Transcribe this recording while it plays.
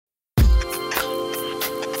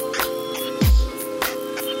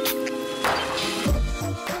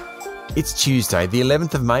It's Tuesday, the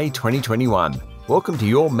 11th of May 2021. Welcome to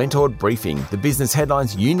your Mentored Briefing, the business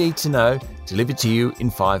headlines you need to know, delivered to you in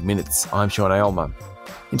 5 minutes. I'm Sean Aylmer.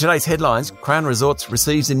 In today's headlines, Crown Resorts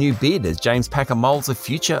receives a new bid as James Packer moulds the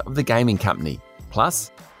future of the gaming company.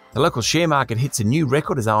 Plus, the local share market hits a new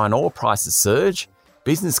record as iron ore prices surge,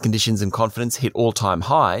 business conditions and confidence hit all-time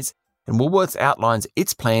highs, and Woolworths outlines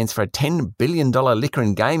its plans for a $10 billion liquor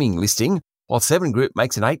and gaming listing, while Seven Group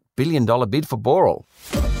makes an $8 billion bid for Boral.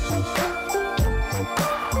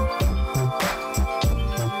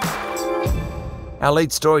 Our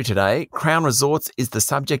lead story today, Crown Resorts is the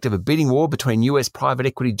subject of a bidding war between US private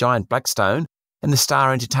equity giant Blackstone and the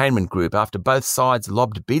Star Entertainment Group after both sides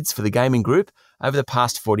lobbed bids for the gaming group over the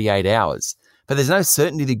past 48 hours. But there's no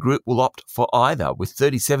certainty the group will opt for either, with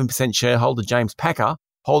 37% shareholder James Packer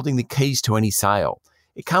holding the keys to any sale.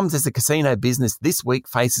 It comes as the casino business this week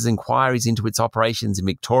faces inquiries into its operations in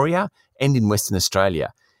Victoria and in Western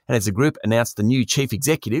Australia, and as the group announced the new chief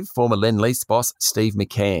executive, former Lend-Lease boss Steve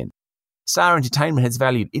McCann. Star Entertainment has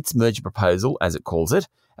valued its merger proposal, as it calls it,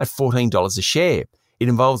 at $14 a share. It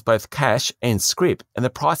involves both cash and scrip, and the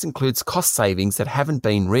price includes cost savings that haven't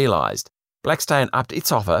been realised. Blackstone upped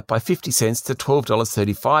its offer by 50 cents to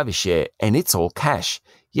 $12.35 a share, and it's all cash.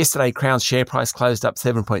 Yesterday, Crown's share price closed up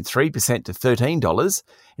 7.3% to $13.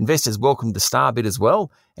 Investors welcomed the Star bid as well,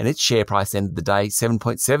 and its share price ended the day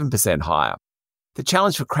 7.7% higher. The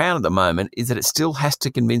challenge for Crown at the moment is that it still has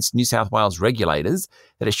to convince New South Wales regulators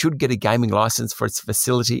that it should get a gaming licence for its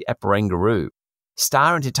facility at Barangaroo.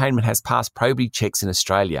 Star Entertainment has passed probity checks in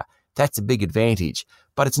Australia. That's a big advantage,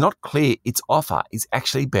 but it's not clear its offer is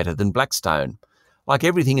actually better than Blackstone. Like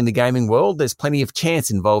everything in the gaming world, there's plenty of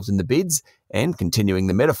chance involved in the bids, and, continuing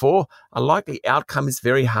the metaphor, a likely outcome is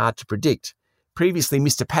very hard to predict. Previously,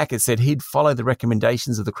 Mr. Packer said he'd follow the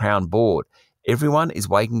recommendations of the Crown board. Everyone is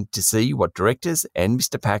waiting to see what directors and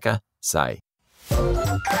Mr. Packer say.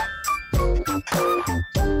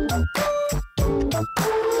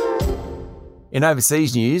 In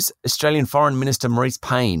overseas news, Australian Foreign Minister Marise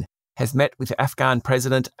Payne has met with Afghan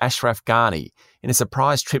President Ashraf Ghani in a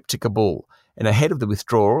surprise trip to Kabul and ahead of the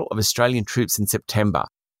withdrawal of Australian troops in September.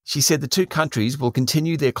 She said the two countries will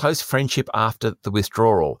continue their close friendship after the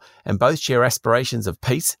withdrawal and both share aspirations of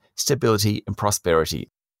peace, stability and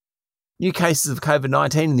prosperity. New cases of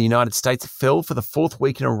COVID-19 in the United States fell for the fourth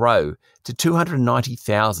week in a row to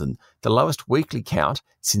 290,000, the lowest weekly count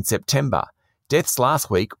since September. Deaths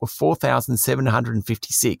last week were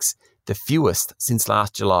 4,756, the fewest since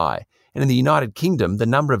last July. And in the United Kingdom, the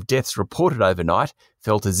number of deaths reported overnight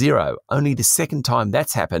fell to 0, only the second time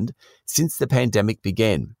that's happened since the pandemic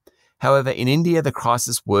began. However, in India, the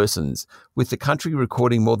crisis worsens, with the country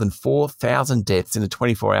recording more than 4,000 deaths in a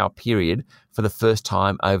 24-hour period for the first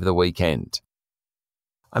time over the weekend.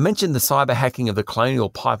 I mentioned the cyber hacking of the Colonial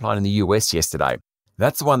Pipeline in the US yesterday.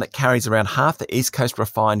 That's the one that carries around half the East Coast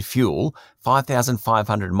refined fuel,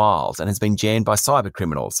 5,500 miles, and has been jammed by cyber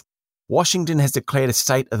criminals. Washington has declared a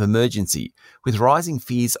state of emergency, with rising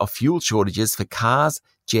fears of fuel shortages for cars,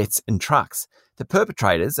 jets and trucks. The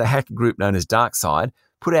perpetrators, a hacker group known as DarkSide,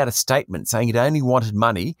 put out a statement saying it only wanted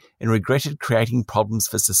money and regretted creating problems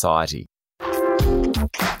for society.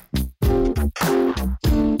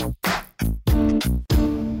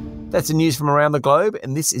 That's the news from around the globe,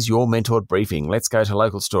 and this is your Mentored Briefing. Let's go to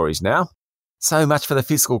local stories now. So much for the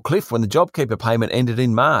fiscal cliff when the JobKeeper payment ended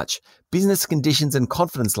in March. Business conditions and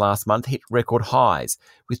confidence last month hit record highs,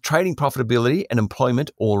 with trading profitability and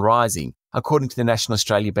employment all rising, according to the National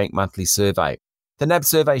Australia Bank monthly survey. The NAB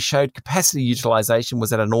survey showed capacity utilisation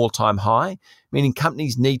was at an all-time high, meaning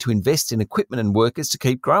companies need to invest in equipment and workers to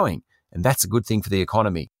keep growing, and that's a good thing for the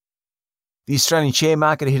economy. The Australian share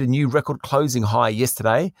market hit a new record closing high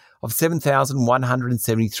yesterday of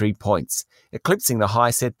 7,173 points, eclipsing the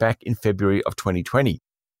high set back in February of 2020.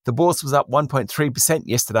 The bourse was up 1.3%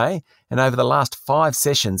 yesterday, and over the last 5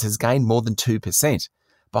 sessions has gained more than 2%.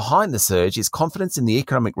 Behind the surge is confidence in the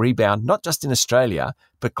economic rebound, not just in Australia,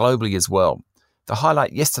 but globally as well. The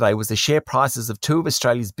highlight yesterday was the share prices of two of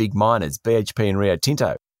Australia's big miners, BHP and Rio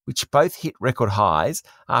Tinto, which both hit record highs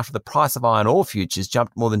after the price of iron ore futures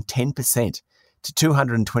jumped more than 10% to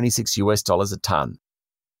 $226 a tonne.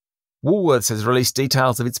 Woolworths has released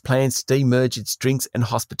details of its plans to demerge its drinks and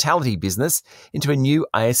hospitality business into a new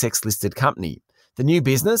ASX-listed company. The new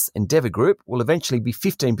business, Endeavour Group, will eventually be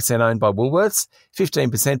 15% owned by Woolworths,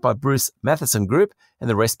 15% by Bruce Matheson Group, and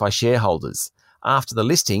the rest by shareholders. After the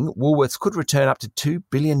listing, Woolworths could return up to $2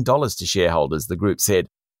 billion to shareholders, the group said.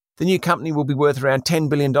 The new company will be worth around $10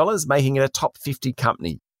 billion, making it a top 50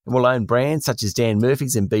 company, and will own brands such as Dan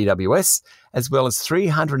Murphy's and BWS, as well as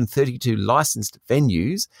 332 licensed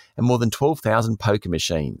venues and more than 12,000 poker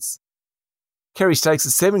machines. Kerry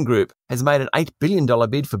Stokes' Seven Group has made an $8 billion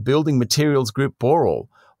bid for building materials group Boral.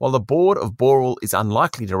 While the board of Boral is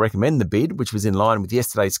unlikely to recommend the bid, which was in line with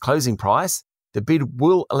yesterday's closing price, the bid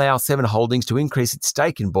will allow Seven Holdings to increase its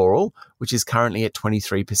stake in Boral, which is currently at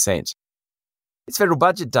 23%. It's Federal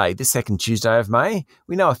Budget Day, this second Tuesday of May.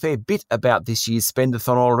 We know a fair bit about this year's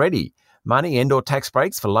spend-a-thon already. Money and/or tax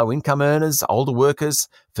breaks for low-income earners, older workers,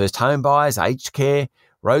 first home buyers, aged care,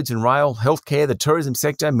 roads and rail, healthcare, the tourism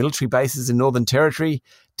sector, military bases in Northern Territory,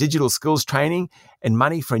 digital skills training, and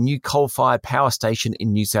money for a new coal-fired power station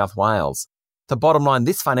in New South Wales. The bottom line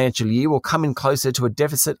this financial year will come in closer to a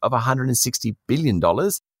deficit of $160 billion,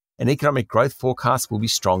 and economic growth forecasts will be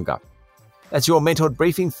stronger. That's your Mentored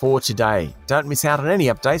Briefing for today. Don't miss out on any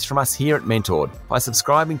updates from us here at Mentored by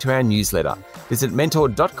subscribing to our newsletter. Visit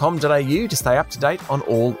mentored.com.au to stay up to date on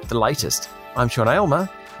all the latest. I'm Sean Aylmer.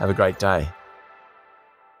 Have a great day.